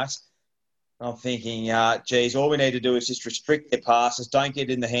Friday night. I'm thinking, geez, all we need to do is just restrict their passes, don't get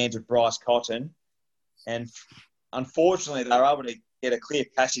in the hands of Bryce Cotton. And unfortunately, they were able to get a clear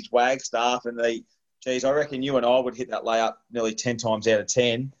passage Wagstaff, and I reckon you and I would hit that layup nearly 10 times out of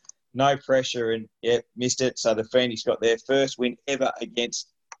 10. No pressure, and missed it. So the Phoenix got their first win ever against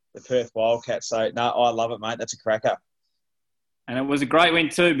the Perth Wildcats. So, no, I love it, mate. That's a cracker. And it was a great win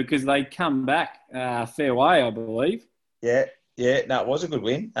too, because they come back fair way, I believe. Yeah. No, it was a good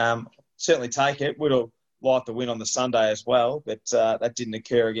win. Certainly take it. Would have liked the win on the Sunday as well, but that didn't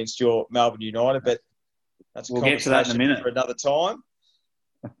occur against your Melbourne United. But we'll get to that in a minute for another time.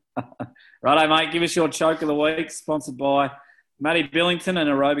 Righto, mate. Give us your choke of the week, sponsored by Matty Billington and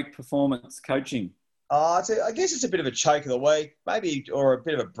Aerobic Performance Coaching. I guess it's a bit of a choke of the week, maybe, or a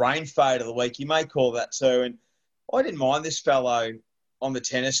bit of a brain fade of the week. You may call that too. And I didn't mind this fellow on the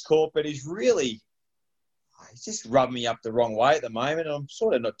tennis court, but he's just rubbing me up the wrong way at the moment, and I'm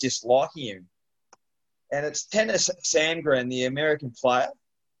sort of not disliking him. And it's Tennis Sandgren, the American player.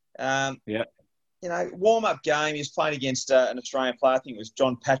 Warm-up game, he was playing against an Australian player. I think it was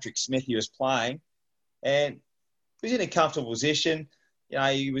John Patrick Smith he was playing. And he was in a comfortable position.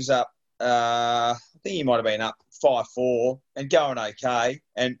 He was up, I think he might have been up 5-4 and going okay,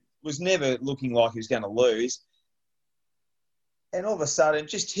 and was never looking like he was going to lose. And all of a sudden,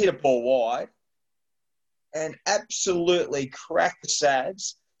 just hit a ball wide and absolutely cracked the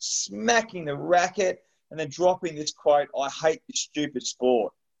sads, smacking the racket, and then dropping this quote, "I hate this stupid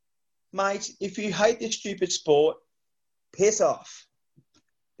sport." Mate, if you hate this stupid sport, piss off.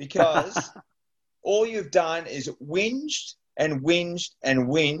 Because all you've done is whinged and whinged and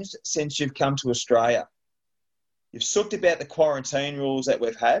whinged since you've come to Australia. You've sooked about the quarantine rules that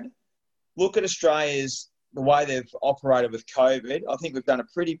we've had. Look at Australia's, the way they've operated with COVID. I think we've done a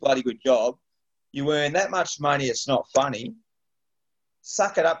pretty bloody good job. You earn that much money, it's not funny.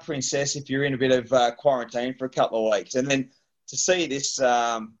 Suck it up, princess, if you're in a bit of quarantine for a couple of weeks. And then to see this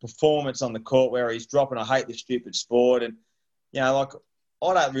performance on the court where he's dropping, "I hate this stupid sport." And,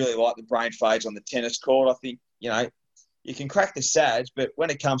 I don't really like the brain fades on the tennis court. I think, you can crack the sads, but when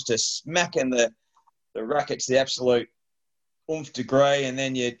it comes to smacking the racket to the absolute oomph degree, and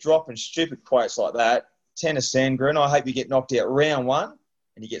then you're dropping stupid quotes like that, Tennis Sandgren, I hope you get knocked out round one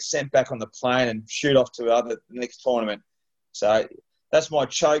and you get sent back on the plane and shoot off to the next tournament. So that's my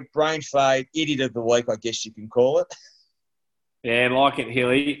choke, brain fade, idiot of the week, I guess you can call it. Yeah, like it,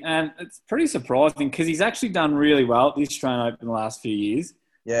 Hilly. And it's pretty surprising because he's actually done really well at the Australian Open the last few years.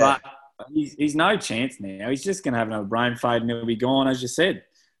 Yeah. But he's no chance now. He's just going to have another brain fade and he'll be gone, as you said,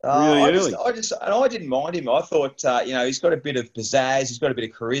 really early. I didn't mind him. I thought, he's got a bit of pizzazz, he's got a bit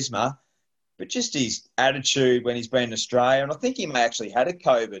of charisma, but just his attitude when he's been in Australia, and I think he may actually had a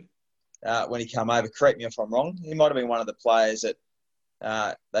COVID when he came over. Correct me if I'm wrong. He might have been one of the players that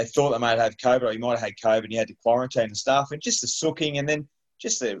they thought they might have COVID, or he might have had COVID and he had to quarantine and stuff. And just the sooking and then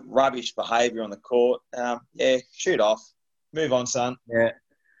just the rubbish behaviour on the court. Shoot off. Move on, son. Yeah,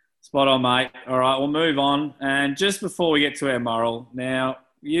 spot on, mate. All right, we'll move on. And just before we get to our moral, now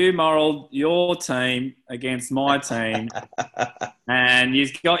you moralled your team against my team and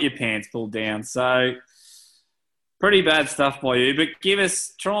you've got your pants pulled down. So pretty bad stuff by you. But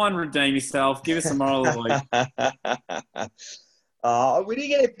try and redeem yourself. Give us a moral of the week. We didn't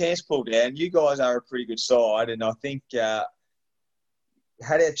get our pants pulled down. You guys are a pretty good side, and I think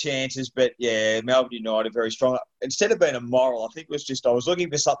had our chances, but yeah, Melbourne United very strong. Instead of being a moral, I think it was just I was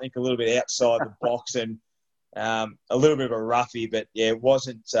looking for something a little bit outside the box and a little bit of a roughie, but yeah, it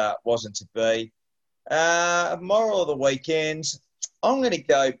wasn't to be. Moral of the weekend, I'm going to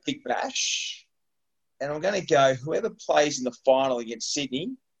go Big Bash, and I'm going to go whoever plays in the final against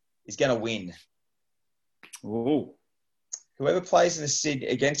Sydney is going to win. Ooh. Whoever plays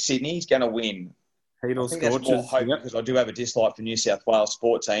against Sydney is going to win. Heat or I think that's more hope because I do have a dislike for New South Wales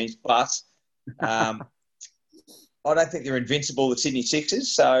sport teams, but I don't think they're invincible, the Sydney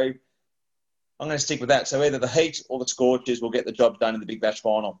Sixers, so I'm going to stick with that. So either the Heat or the Scorchers will get the job done in the Big Bash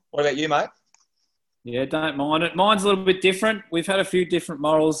final. What about you, mate? Yeah, don't mind it. Mine's a little bit different. We've had a few different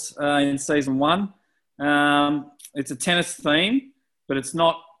morals in season 1. It's a tennis theme, but it's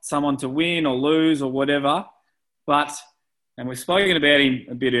not someone to win or lose or whatever. But, and we've spoken about him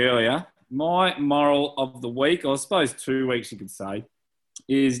a bit earlier, my moral of the week, or I suppose 2 weeks you could say,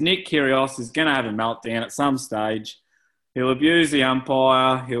 is Nick Kyrgios is going to have a meltdown at some stage. He'll abuse the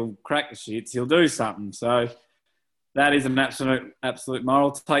umpire. He'll crack the shits. He'll do something. So that is an absolute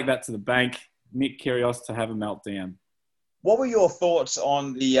moral. To take that to the bank, Nick Kyrgios to have a meltdown. What were your thoughts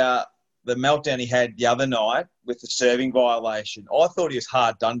on the meltdown he had the other night with the serving violation? I thought he was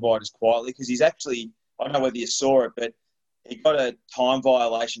hard done by just quietly because he's actually, I don't know whether you saw it, but he got a time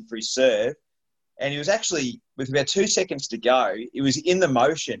violation for his serve, and he was actually, with about 2 seconds to go, he was in the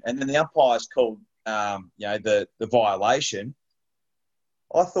motion, and then the umpires called, the violation.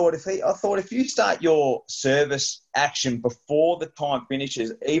 I thought if you start your service action before the time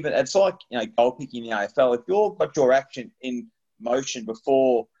finishes, even it's like goal kicking in the AFL. If you've got your action in motion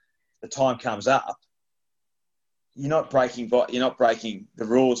before the time comes up, you're not breaking the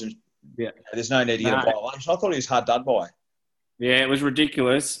rules, and there's no need to get a violation. I thought he was hard done by. Yeah, it was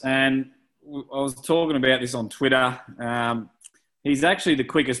ridiculous. And I was talking about this on Twitter. He's actually the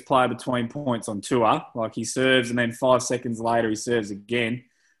quickest player between points on tour. Like he serves and then 5 seconds later he serves again.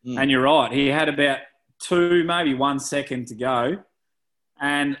 And you're right. He had about 2, maybe 1 second to go.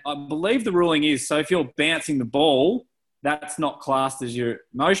 And I believe the ruling is, so if you're bouncing the ball, that's not classed as your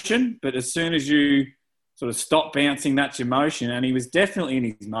motion. But as soon as you sort of stop bouncing, that's your motion. And he was definitely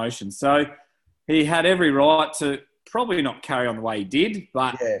in his motion. So he had every right to probably not carry on the way he did,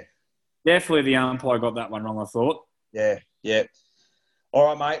 but definitely the umpire got that one wrong, I thought. Yeah. All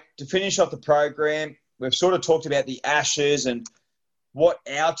right, mate. To finish off the program, we've sort of talked about the Ashes and what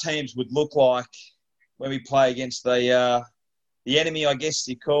our teams would look like when we play against the enemy, I guess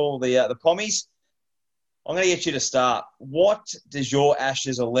you call the Pommies. I'm going to get you to start. What does your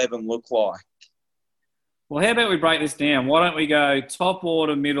Ashes 11 look like? Well, how about we break this down? Why don't we go top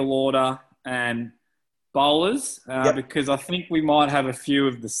order, middle order, and bowlers, because I think we might have a few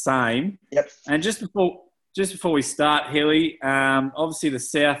of the same. Yep. And just before we start, Hilly, obviously the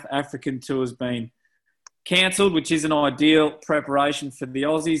South African tour has been cancelled, which is an ideal preparation for the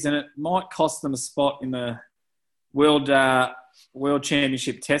Aussies, and it might cost them a spot in the World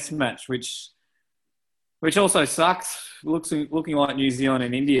Championship Test match, which also sucks. Looking like New Zealand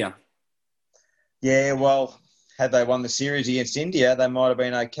and India. Yeah, well, had they won the series against India, they might have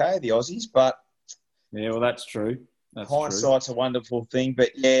been okay, the Aussies, but yeah, well, that's true. Hindsight's a wonderful thing.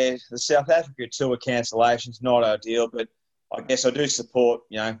 But, yeah, the South Africa tour cancellation's not ideal. But I guess I do support,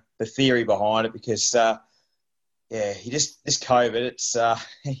 the theory behind it because, this COVID, it's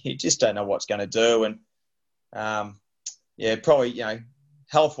you just don't know what's going to do. And, probably,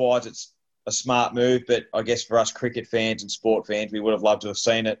 health-wise it's a smart move. But I guess for us cricket fans and sport fans, we would have loved to have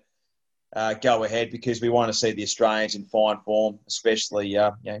seen it go ahead because we want to see the Australians in fine form, especially,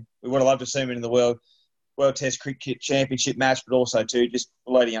 we would have loved to see them in the World Test Cricket Championship match, but also, too, just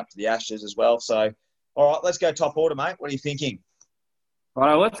leading up to the Ashes as well. So, all right, let's go top order, mate. What are you thinking? All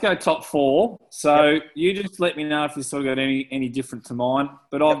right, let's go top 4. So you just let me know if you sort of got any different to mine.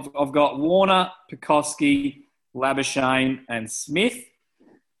 But I've got Warner, Pekoski, Labuschagne and Smith.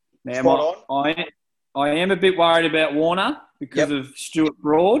 Now, I am a bit worried about Warner because of Stuart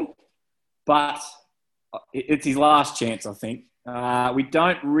Broad, but it's his last chance, I think. We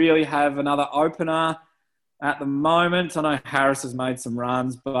don't really have another opener at the moment. I know Harris has made some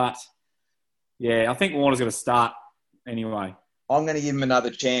runs, but, I think Warner's going to start anyway. I'm going to give him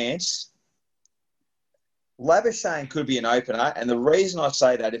another chance. Labuschagne could be an opener, and the reason I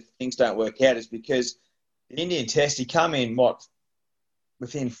say that if things don't work out is because the Indian Test, he come in,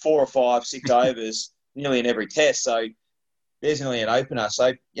 within 4 or 5, 6 overs, nearly in every test, so there's nearly an opener.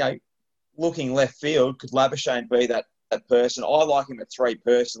 So, looking left field, could Labuschagne be that person? I like him at 3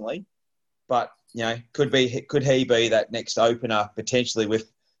 personally, but could he be that next opener potentially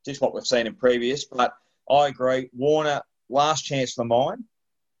with just what we've seen in previous? But I agree, Warner, last chance for mine,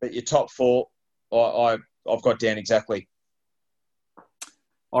 but your top four, I've got down exactly.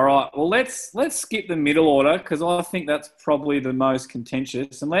 All right. Well, let's skip the middle order because I think that's probably the most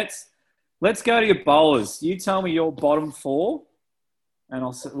contentious. And let's go to your bowlers. You tell me your bottom four, and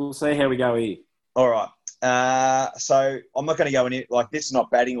we'll see how we go here. All right. So I'm not going to go in it like this is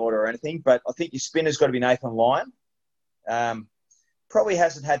not batting order or anything, but I think your spinner's got to be Nathan Lyon. Probably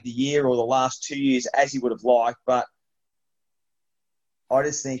hasn't had the year or the last 2 years as he would have liked, but I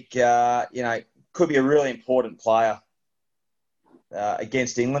just think could be a really important player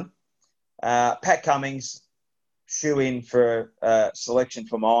against England. Pat Cummins, shoe in for selection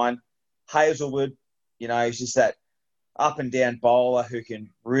for mine. Hazelwood, he's just that up and down bowler who can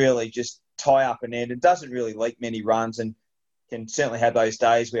really just tie up an end and doesn't really leak many runs and can certainly have those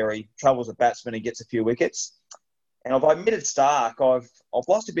days where he troubles a batsman and gets a few wickets. And I've omitted Stark. I've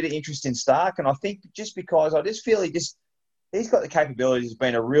lost a bit of interest in Stark, and I think just because I just feel he's got the capabilities of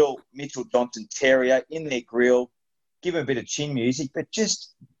being a real Mitchell Johnson terrier in their grill, give him a bit of chin music, but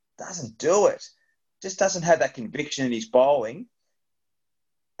just doesn't do it. Just doesn't have that conviction in his bowling.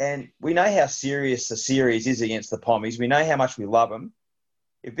 And we know how serious the series is against the Pommies. We know how much we love him.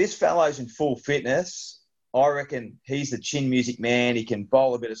 If this fellow's in full fitness, I reckon he's the chin music man. He can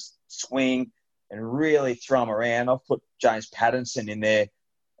bowl a bit of swing and really throw him around. I've put James Pattinson in there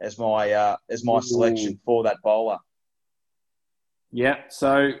as my selection for that bowler. Yeah,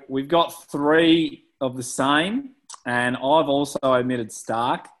 so we've got three of the same, and I've also omitted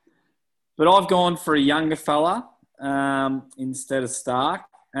Stark. But I've gone for a younger fella instead of Stark,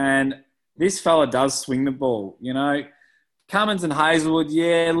 and this fella does swing the ball. Cummins and Hazelwood,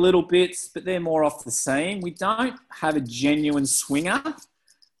 yeah, little bits, but they're more off the seam. We don't have a genuine swing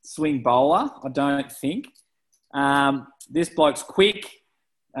bowler, I don't think. This bloke's quick.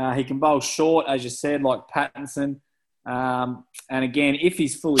 He can bowl short, as you said, like Pattinson. And again, if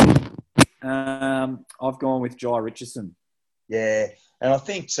he's fully, I've gone with Jai Richardson. Yeah, and I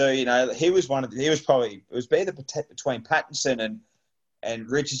think too, it was either between Pattinson and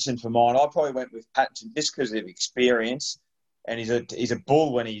Richardson for mine. I probably went with Pattinson just because of experience, and he's a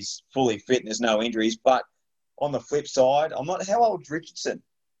bull when he's fully fit and there's no injuries. But on the flip side, how old's Richardson?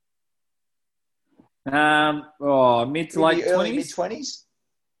 Mid to late 20s. Early mid-20s?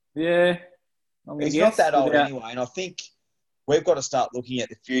 Yeah. He's not that old anyway, and I think we've got to start looking at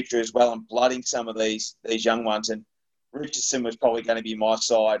the future as well and blooding some of these young ones. And Richardson was probably going to be my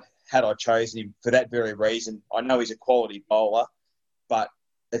side had I chosen him for that very reason. I know he's a quality bowler, but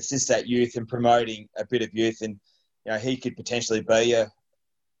it's just that youth and promoting a bit of youth, and he could potentially be a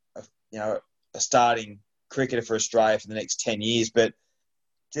starting cricketer for Australia for the next 10 years. But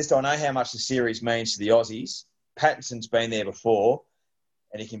just I know how much the series means to the Aussies. Pattinson's been there before,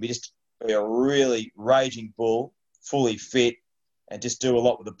 and he can be a really raging bull, fully fit, and just do a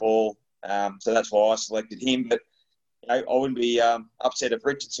lot with the ball. So that's why I selected him. But I wouldn't be upset if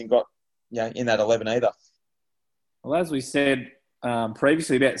Richardson got in that 11 either. Well, as we said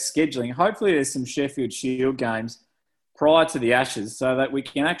previously about scheduling, hopefully there's some Sheffield Shield games prior to the Ashes so that we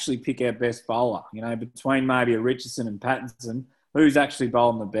can actually pick our best bowler, between maybe a Richardson and Pattinson, who's actually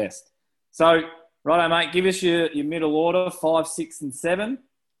bowling the best. So, righto, mate, give us your middle order, 5, 6 and 7.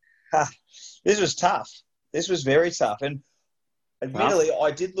 This was tough. This was very tough. And admittedly,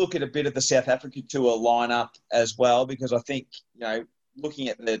 I did look at a bit of the South Africa tour lineup as well because I think, looking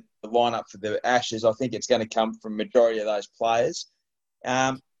at the lineup for the Ashes, I think it's going to come from majority of those players.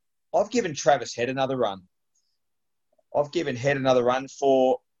 I've given Travis Head another run. I've given Head another run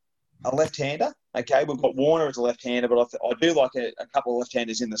for a left-hander. Okay, we've got Warner as a left-hander, but I do like a couple of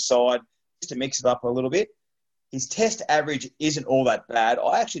left-handers in the side just to mix it up a little bit. His test average isn't all that bad.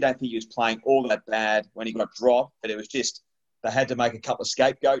 I actually don't think he was playing all that bad when he got dropped, but it was just they had to make a couple of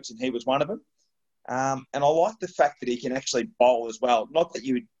scapegoats, and he was one of them. And I like the fact that he can actually bowl as well. Not that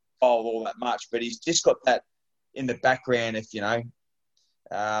you would bowl all that much, but he's just got that in the background if,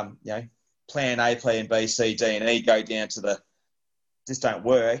 plan A, plan B, C, D, and E go down to just don't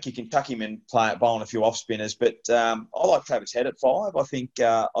work. You can tuck him and bowl on a few off spinners. But I like Travis Head at 5. I think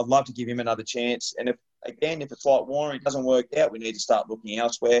I'd love to give him another chance. And if it's like Warner, it doesn't work out, we need to start looking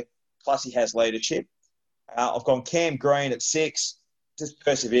elsewhere. Plus, he has leadership. I've gone Cam Green at 6. Just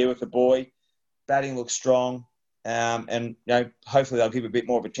persevere with the boy. Batting looks strong. And hopefully they'll give a bit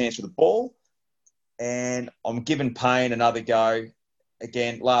more of a chance with the ball. And I'm giving Payne another go.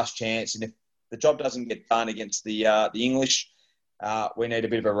 Again, last chance. And if the job doesn't get done against the English, we need a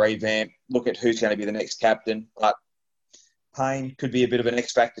bit of a revamp. Look at who's going to be the next captain. But Payne could be a bit of an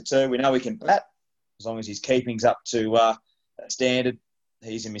X factor too. We know he can bat. as long as his keeping's up to standard,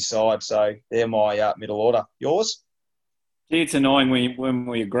 he's in my side. So they're my middle order. Yours? Gee, it's annoying when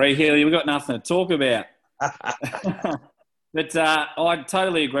we agree here. We've got nothing to talk about. But I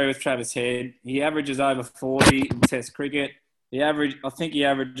totally agree with Travis Head. He averages over 40 in Test cricket. I think he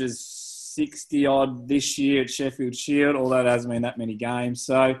averages 60-odd this year at Sheffield Shield, although there hasn't been that many games.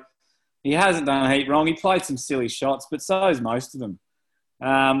 So he hasn't done a heap wrong. He played some silly shots, but so has most of them.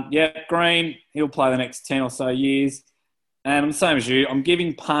 Green, he'll play the next 10 or so years. And I'm the same as you. I'm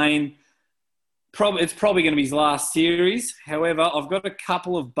giving Payne, it's probably going to be his last series. However, I've got a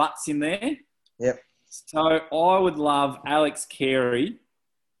couple of butts in there. Yep. So I would love Alex Carey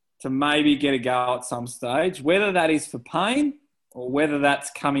to maybe get a go at some stage, whether that is for Payne or whether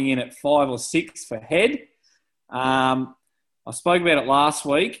that's coming in at 5 or 6 for Head. I spoke about it last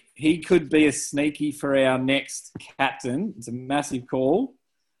week. He could be a sneaky for our next captain. It's a massive call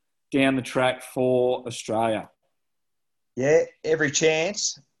down the track for Australia. Yeah, every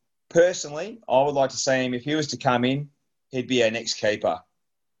chance. Personally, I would like to see him. If he was to come in, he'd be our next keeper.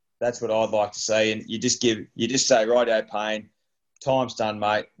 That's what I'd like to see. And you just say, righto, Payne, time's done,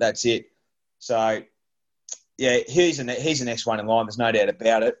 mate. That's it. So, yeah, he's the next one in line. There's no doubt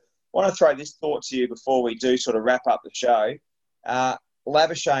about it. I want to throw this thought to you before we do sort of wrap up the show.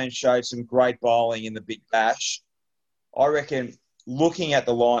 Labuschagne showed some great bowling in the Big Bash. I reckon looking at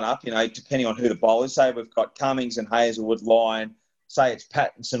the lineup, depending on who the bowlers, say we've got Cummings and Hazelwood, Lyon, say it's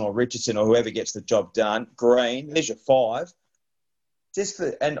Pattinson or Richardson or whoever gets the job done, Green, there's your 5.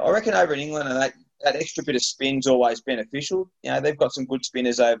 And I reckon over in England, and that extra bit of spin's always beneficial. They've got some good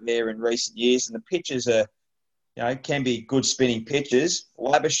spinners over there in recent years, and the pitches are, can be good spinning pitches.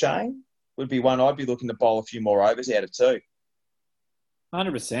 Labuschagne would be one I'd be looking to bowl a few more overs out of 2.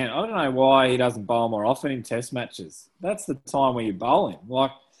 100%. I don't know why he doesn't bowl more often in Test matches. That's the time where you bowl him.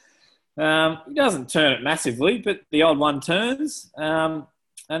 He doesn't turn it massively, but the odd one turns, and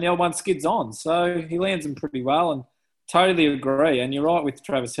the odd one skids on. So he lands them pretty well, and totally agree. And you're right with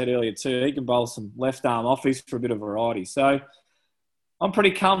Travis Head earlier too. He can bowl some left arm offies for a bit of variety. So I'm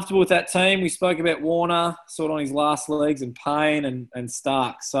pretty comfortable with that team. We spoke about Warner sort of on his last legs, and Payne and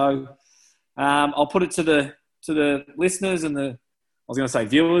Stark. So I'll put it to the listeners and I was going to say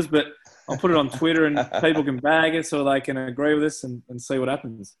viewers, but I'll put it on Twitter and people can bag it so they can agree with us and see what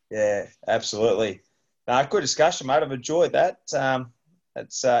happens. Yeah, absolutely. Good discussion, mate. I've enjoyed that.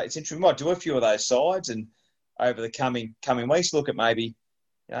 It's interesting. We might do a few of those sides and over the coming weeks look at maybe,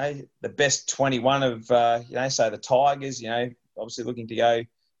 the best 21 of, say the Tigers, obviously looking to go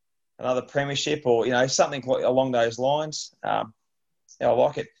another premiership or, something along those lines. I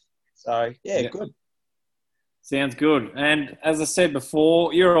like it. So, yeah, good. Sounds good. And as I said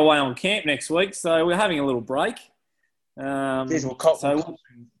before, you're away on camp next week, so we're having a little break. We'll cop some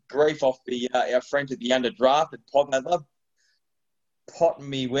grief off our friends at the underdrafted pod. They love potting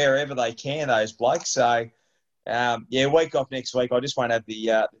me wherever they can, those blokes. So, week off next week. I just won't have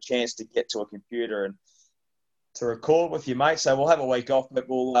the chance to get to a computer and to record with you, mate. So we'll have a week off, but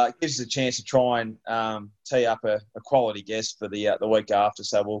we'll give us a chance to try and tee up a quality guest for the week after.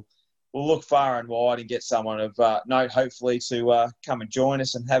 So we'll look far and wide and get someone of note, hopefully, to come and join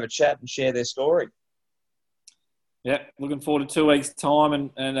us and have a chat and share their story. Yeah, looking forward to 2 weeks'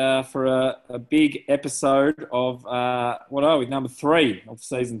 time and for a big episode of, number 3 of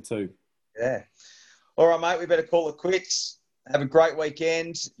Season 2. Yeah. All right, mate, we better call it quits. Have a great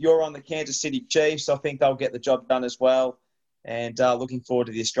weekend. You're on the Kansas City Chiefs. I think they'll get the job done as well. And looking forward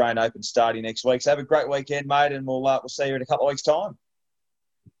to the Australian Open starting next week. So have a great weekend, mate, and we'll see you in a couple of weeks' time.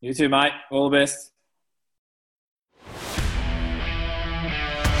 You too, mate. All the best.